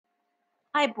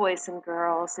Hi, boys and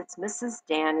girls. It's Mrs.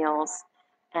 Daniels,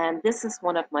 and this is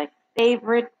one of my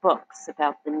favorite books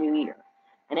about the new year,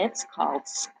 and it's called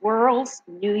Squirrel's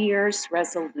New Year's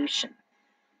Resolution.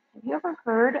 Have you ever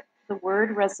heard the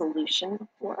word resolution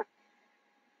before?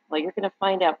 Well, you're going to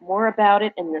find out more about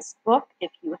it in this book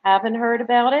if you haven't heard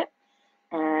about it,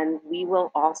 and we will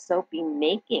also be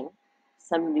making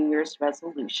some New Year's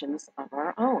resolutions of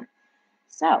our own.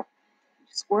 So,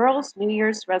 Squirrel's New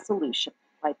Year's Resolution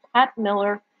by Pat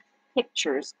Miller,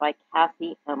 pictures by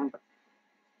Kathy Ember.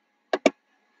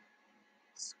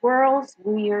 Squirrel's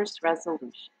New Year's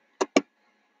Resolution.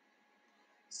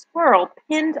 Squirrel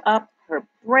pinned up her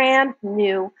brand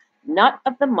new Nut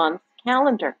of the Month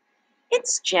calendar.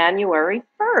 It's January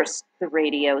 1st, the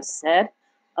radio said.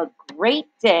 A great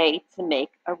day to make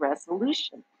a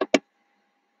resolution.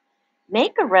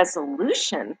 Make a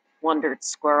resolution, wondered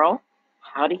Squirrel.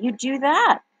 How do you do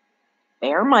that?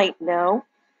 Bear might know.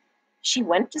 She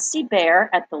went to see Bear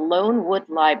at the Lone Wood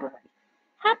Library.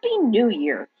 Happy New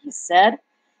Year, he said.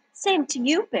 Same to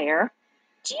you, Bear.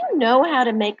 Do you know how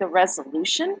to make a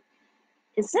resolution?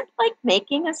 Is it like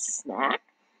making a snack?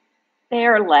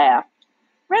 Bear laughed.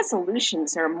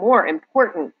 Resolutions are more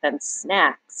important than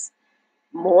snacks.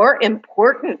 More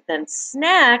important than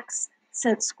snacks,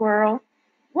 said Squirrel.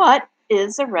 What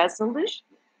is a resolution?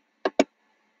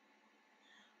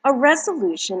 A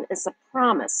resolution is a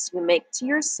promise you make to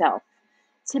yourself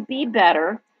to be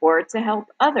better or to help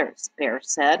others, Bear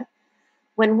said.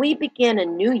 When we begin a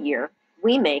new year,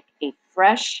 we make a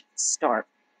fresh start.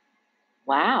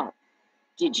 Wow.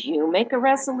 Did you make a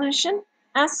resolution?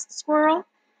 Asked Squirrel.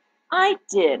 I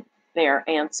did, Bear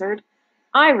answered.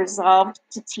 I resolved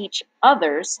to teach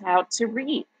others how to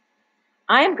read.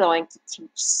 I am going to teach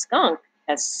Skunk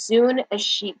as soon as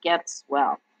she gets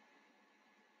well.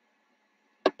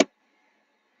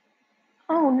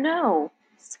 Oh no,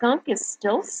 Skunk is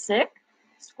still sick?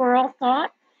 Squirrel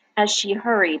thought as she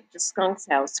hurried to Skunk's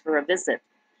house for a visit.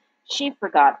 She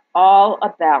forgot all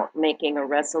about making a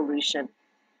resolution.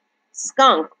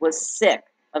 Skunk was sick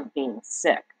of being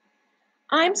sick.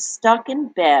 I'm stuck in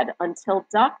bed until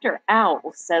Dr.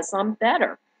 Owl says I'm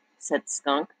better, said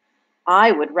Skunk.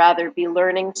 I would rather be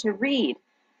learning to read.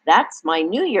 That's my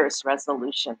New Year's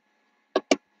resolution.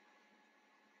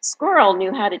 Squirrel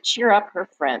knew how to cheer up her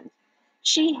friend.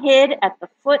 She hid at the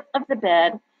foot of the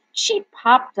bed. She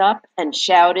popped up and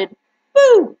shouted,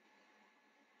 Boo!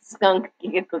 Skunk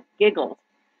giggled.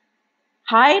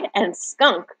 Hide and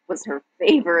skunk was her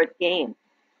favorite game.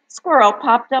 Squirrel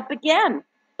popped up again.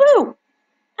 Boo!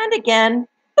 And again,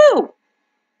 boo!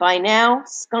 By now,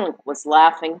 Skunk was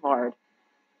laughing hard.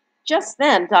 Just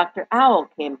then, Dr. Owl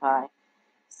came by.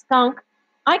 Skunk,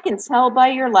 I can tell by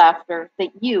your laughter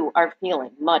that you are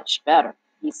feeling much better,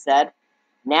 he said.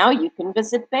 Now you can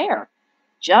visit Bear.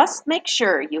 Just make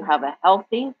sure you have a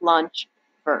healthy lunch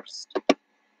first.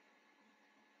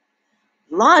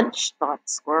 Lunch, thought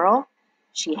Squirrel.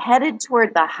 She headed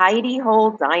toward the Hidey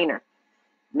Hole Diner.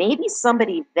 Maybe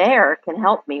somebody there can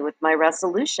help me with my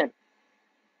resolution.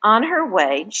 On her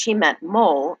way, she met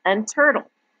Mole and Turtle.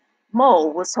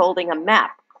 Mole was holding a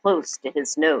map close to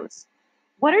his nose.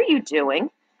 What are you doing?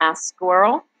 Asked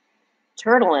Squirrel.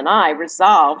 Turtle and I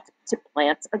resolved to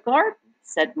plant a garden,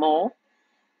 said Mole.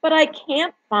 But I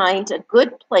can't find a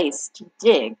good place to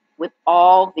dig with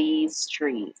all these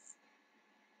trees.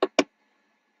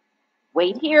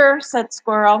 Wait here, said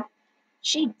Squirrel.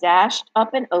 She dashed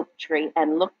up an oak tree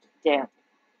and looked down.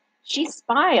 She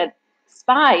spied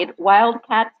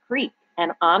Wildcat Creek,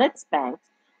 and on its banks,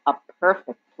 a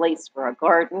perfect place for a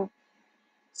garden.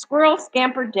 Squirrel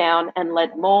scampered down and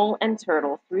led Mole and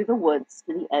Turtle through the woods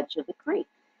to the edge of the creek.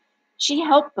 She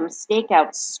helped them stake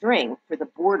out string for the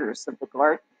borders of the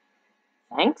garden.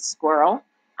 Thanks, Squirrel.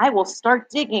 I will start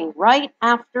digging right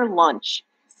after lunch,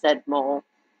 said Mole.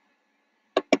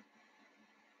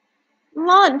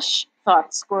 Lunch,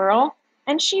 thought Squirrel,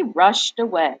 and she rushed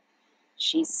away.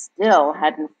 She still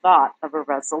hadn't thought of a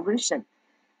resolution.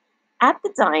 At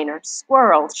the diner,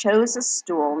 Squirrel chose a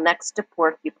stool next to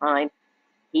Porcupine.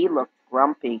 He looked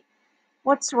grumpy.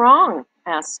 What's wrong?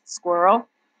 Asked Squirrel.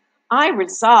 I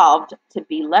resolved to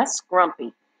be less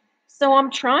grumpy, so I'm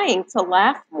trying to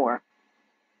laugh more.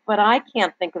 But I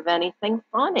can't think of anything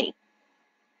funny.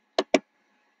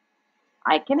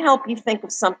 I can help you think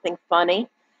of something funny,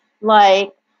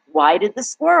 like, why did the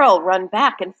squirrel run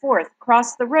back and forth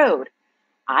across the road?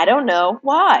 I don't know.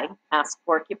 Why? Asked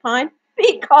Porcupine.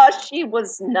 Because she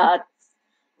was nuts,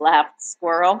 laughed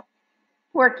Squirrel.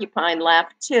 Porcupine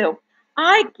laughed too.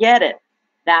 I get it.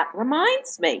 That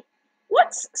reminds me.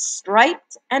 What's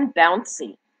striped and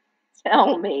bouncy?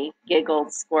 Tell me,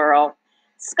 giggled Squirrel.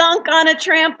 Skunk on a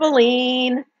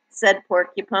trampoline, said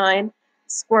Porcupine.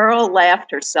 Squirrel laughed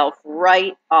herself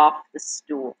right off the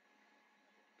stool.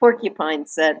 Porcupine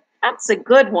said, "That's a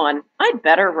good one. I'd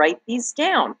better write these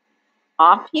down."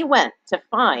 Off he went to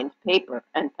find paper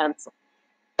and pencil.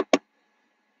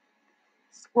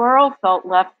 Squirrel felt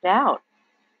left out.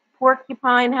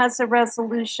 Porcupine has a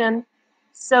resolution.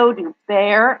 So do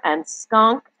Bear and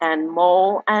Skunk and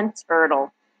Mole and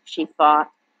Turtle, she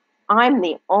thought. I'm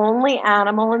the only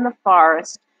animal in the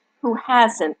forest who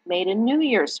hasn't made a New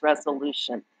Year's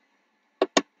resolution.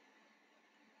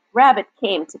 Rabbit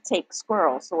came to take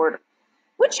Squirrel's order.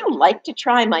 "Would you like to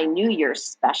try my New Year's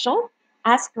special?"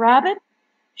 asked Rabbit.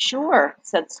 "Sure,"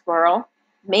 said Squirrel.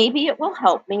 "Maybe it will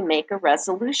help me make a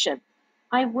resolution.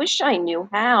 I wish I knew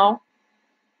how."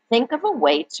 "Think of a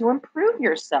way to improve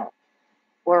yourself,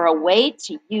 or a way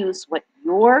to use what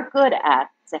you're good at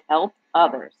to help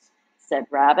others," said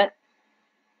Rabbit.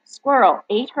 Squirrel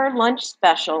ate her lunch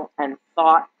special and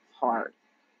thought hard.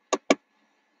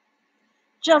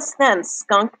 Just then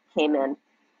Skunk came in.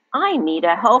 "I need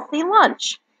a healthy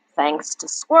lunch. Thanks to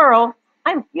Squirrel,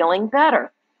 I'm feeling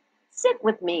better." "Sit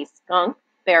with me, Skunk,"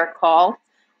 Bear called.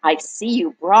 "I see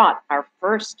you brought our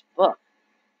first book."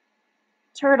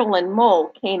 Turtle and Mole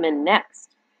came in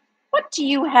next. "What do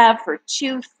you have for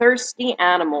two thirsty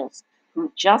animals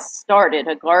who just started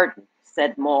a garden?"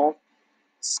 said Mole.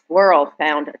 "Squirrel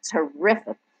found a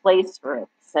terrific place for it,"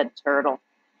 said Turtle.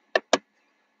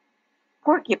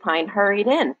 Porcupine hurried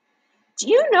in. "Do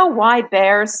you know why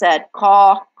Bear said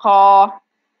caw, caw?"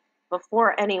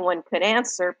 Before anyone could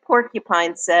answer,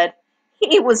 Porcupine said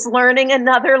he was learning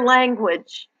another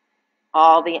language.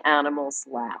 All the animals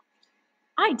laughed.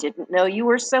 "I didn't know you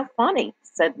were so funny,"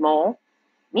 said Mole.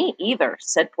 "Me either,"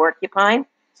 said Porcupine.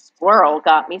 "Squirrel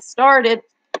got me started."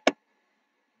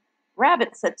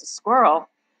 Rabbit said to Squirrel,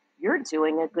 "You're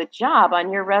doing a good job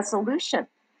on your resolution."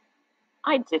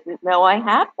 "I didn't know I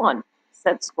had one,"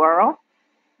 said Squirrel.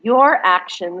 "Your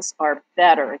actions are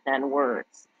better than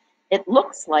words. It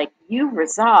looks like you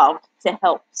resolved to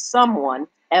help someone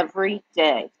every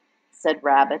day," said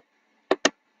Rabbit.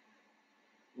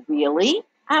 "Really?"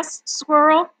 asked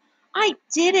Squirrel. "I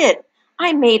did it.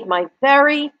 I made my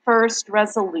very first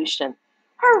resolution."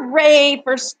 "Hooray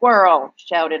for Squirrel!"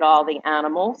 shouted all the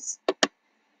animals.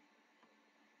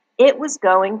 It was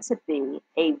going to be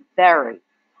a very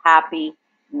happy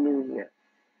New Year.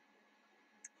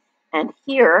 And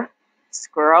here,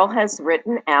 Squirrel has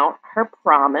written out her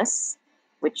promise,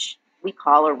 which we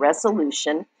call a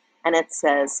resolution, and it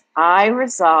says, "I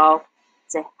resolve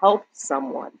to help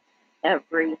someone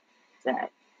every day."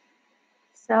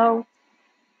 So,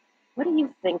 what do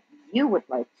you think you would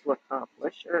like to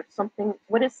accomplish, or something?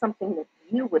 What is something that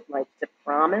you would like to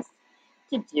promise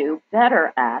to do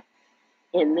better at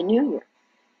in the new year?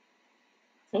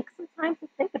 Take some time to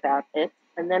think about it,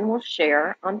 and then we'll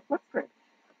share on Flipgrid.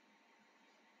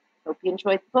 Hope you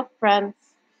enjoyed the book, friends.